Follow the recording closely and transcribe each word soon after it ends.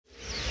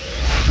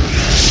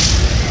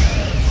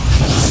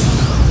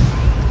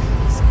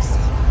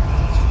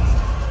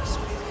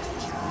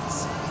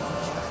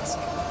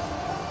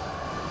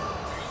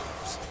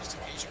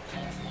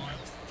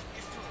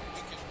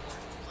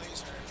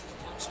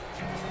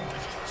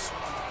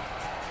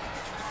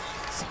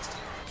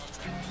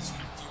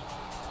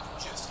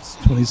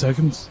20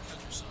 seconds.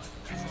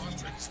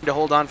 To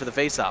hold on for the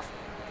faceoff.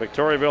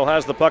 Victoriaville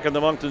has the puck in the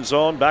Moncton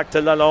zone. Back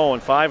to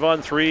Lalonde.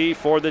 5-on-3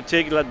 for the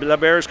Tig.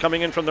 LaBerge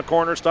coming in from the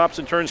corner. Stops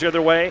and turns the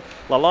other way.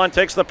 Lalonde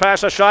takes the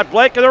pass. A shot.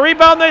 Blake and the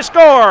rebound. They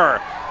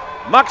score.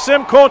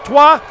 Maxime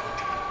Comtois,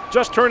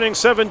 just turning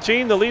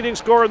 17. The leading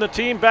scorer in the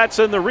team. Bats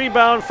in the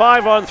rebound.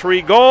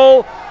 5-on-3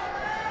 goal.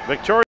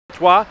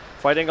 Victoriaville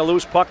fighting a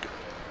loose puck.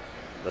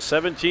 The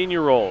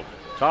 17-year-old.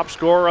 Top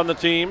scorer on the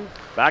team.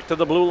 Back to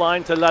the blue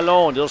line to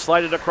Lalonde. He'll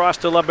slide it across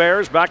to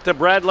LaBerge. Back to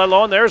Brad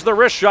Lalonde. There's the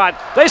wrist shot.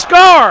 They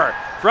score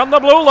from the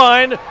blue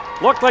line.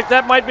 Looked like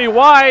that might be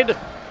wide.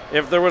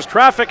 If there was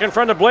traffic in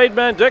front of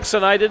Blademan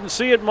Dixon, I didn't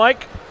see it,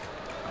 Mike.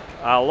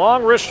 A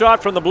long wrist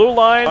shot from the blue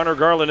line. Connor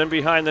Garland in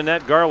behind the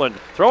net. Garland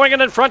throwing it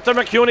in front to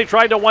McEwen. He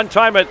tried to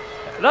one-time it.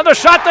 Another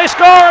shot. They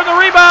score. The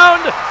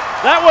rebound.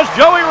 That was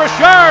Joey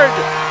Richard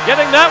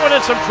getting that one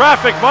in some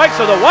traffic, Mike.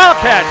 So the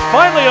Wildcats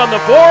finally on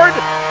the board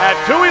at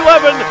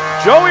 2:11.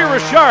 Joey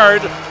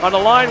Richard on the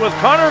line with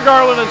Connor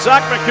Garland and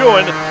Zach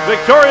McEwen.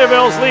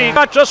 Victoriaville's lead.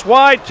 Not just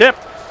wide, tipped.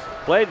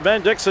 Played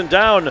Ben Dixon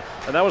down,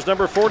 and that was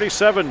number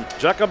 47.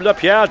 Jacob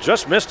Lapierre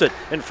just missed it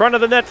in front of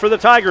the net for the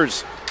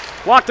Tigers.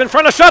 Blocked in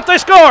front of shot. They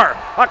score.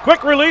 A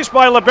quick release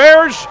by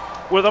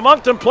LaBerge with a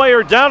Moncton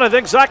player down. I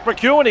think Zach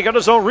McEwen. He got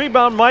his own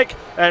rebound, Mike,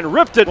 and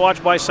ripped it.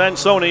 Watched by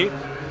Sansoni.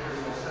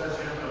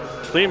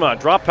 Klima,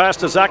 drop pass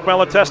to Zach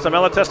Malatesta.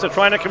 Malatesta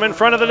trying to come in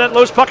front of the net.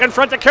 Loose puck in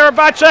front to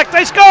Karabacek.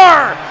 They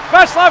score!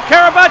 Václav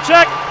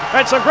Karabacek!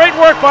 And some great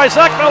work by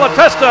Zach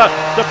Malatesta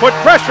to put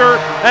pressure.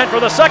 And for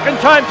the second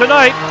time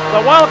tonight,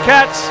 the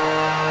Wildcats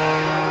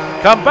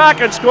come back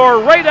and score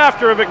right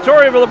after a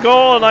Victoriaville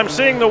goal. And I'm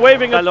seeing the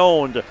waving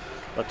alone.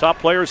 The top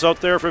players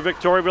out there for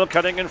Victoriaville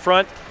cutting in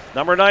front.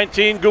 Number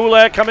 19,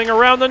 Goulet coming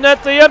around the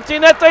net, the empty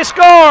net, they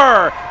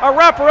score! A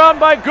wraparound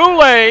by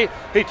Goulet.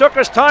 He took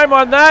his time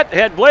on that,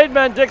 had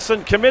Blademan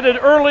Dixon committed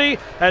early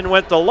and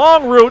went the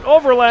long route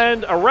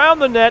overland around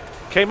the net,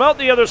 came out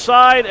the other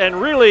side,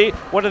 and really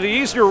one of the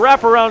easier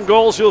wraparound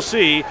goals you'll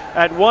see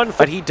at one.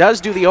 But he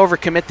does do the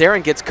overcommit there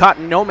and gets caught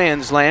in no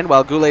man's land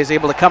while Goulet is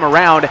able to come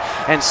around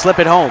and slip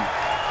it home.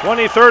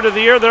 23rd of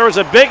the year. There was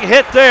a big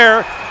hit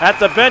there at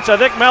the bench. I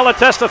think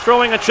Malatesta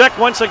throwing a check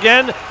once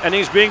again, and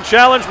he's being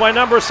challenged by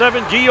number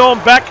 7,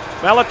 Guillaume Beck.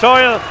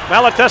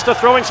 Malatesta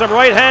throwing some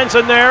right hands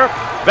in there.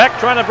 Beck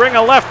trying to bring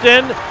a left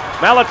in.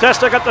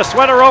 Malatesta got the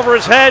sweater over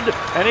his head,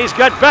 and he's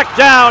got Beck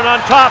down on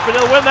top, and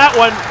he'll win that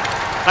one.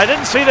 I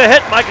didn't see the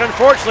hit, Mike,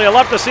 unfortunately. I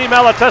love to see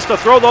Malatesta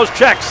throw those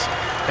checks.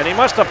 And he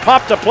must have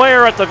popped a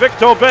player at the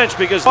Victo bench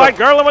because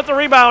Garland with the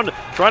rebound,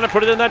 trying to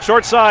put it in that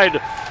short side.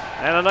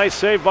 And a nice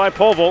save by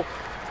Povil.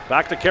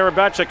 Back to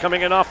Karabacek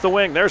coming in off the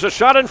wing. There's a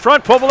shot in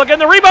front. Povil again,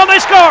 the rebound, they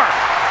score!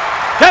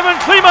 Kevin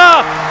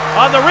Klima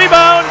on the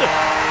rebound.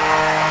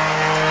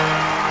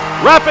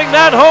 Wrapping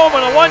that home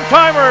on a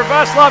one-timer.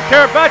 Václav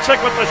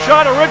Karabacek with the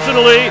shot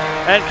originally.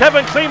 And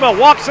Kevin Klima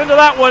walks into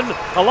that one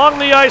along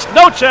the ice.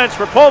 No chance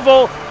for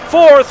Povil.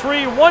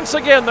 4-3. Once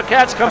again, the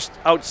Cats come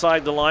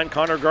outside the line.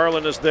 Connor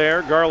Garland is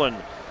there. Garland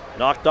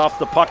knocked off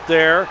the puck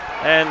there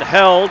and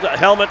held. A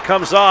helmet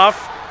comes off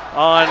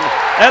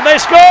and they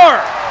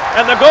score!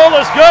 And the goal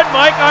is good,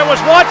 Mike. I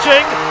was watching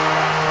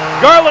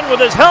Garland with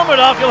his helmet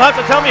off. You'll have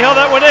to tell me how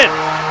that went in.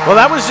 Well,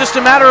 that was just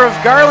a matter of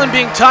Garland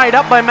being tied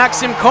up by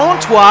Maxime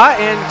Comtois,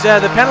 and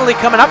the penalty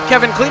coming up.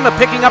 Kevin Klima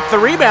picking up the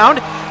rebound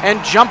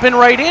and jumping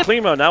right in.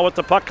 Klima now with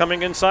the puck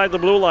coming inside the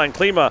blue line.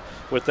 Klima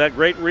with that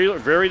great,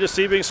 very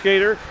deceiving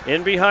skater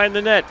in behind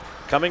the net.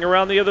 Coming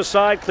around the other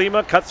side,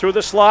 Klima cut through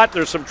the slot.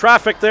 There's some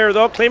traffic there,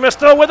 though. Klima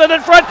still with it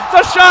in front.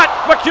 The shot!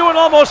 McEwen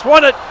almost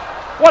won it.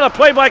 What a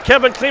play by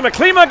Kevin Klima.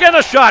 Klima again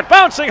a shot,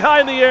 bouncing high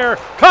in the air,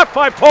 caught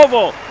by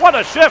Povil. What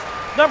a shift.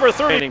 Number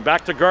 3.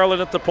 Back to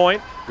Garland at the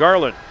point.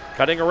 Garland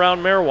cutting around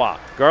Merwa.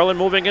 Garland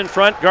moving in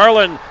front.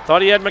 Garland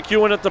thought he had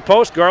McEwen at the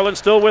post. Garland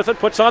still with it,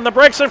 puts on the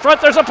brakes in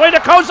front. There's a play to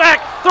Kozak.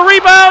 The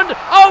rebound.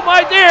 Oh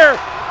my dear.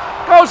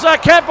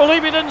 Kozak can't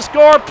believe he didn't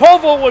score.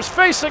 Povil was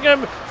facing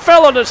him,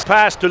 fell on his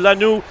pass to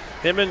Lanoux.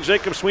 Him and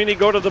Jacob Sweeney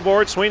go to the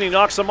board. Sweeney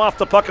knocks him off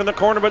the puck in the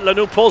corner, but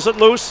Lanoux pulls it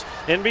loose.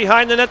 In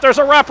behind the net, there's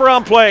a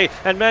wraparound play,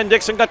 and Man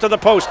Dixon got to the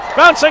post.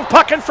 Bouncing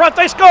puck in front,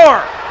 they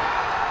score!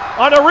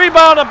 On a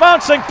rebound, a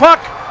bouncing puck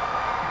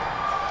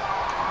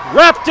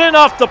wrapped in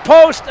off the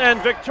post,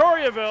 and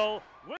Victoriaville